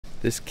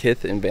This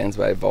Kith and Vans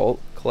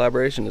Vault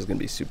collaboration is going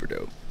to be super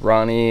dope.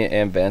 Ronnie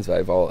and Vans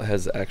Vault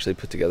has actually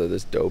put together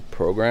this dope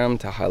program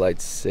to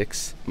highlight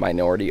 6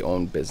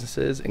 minority-owned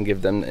businesses and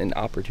give them an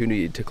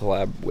opportunity to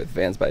collab with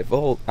Vans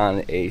Vault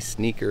on a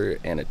sneaker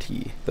and a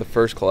tee. The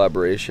first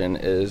collaboration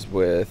is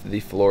with the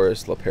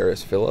florist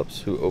LaParis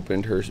Phillips, who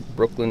opened her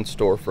Brooklyn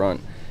storefront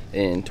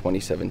in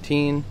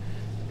 2017.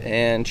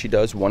 And she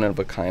does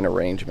one-of-a-kind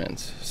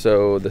arrangements.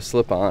 So the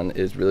slip-on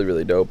is really,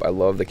 really dope. I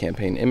love the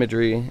campaign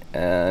imagery,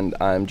 and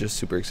I'm just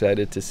super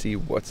excited to see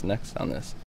what's next on this.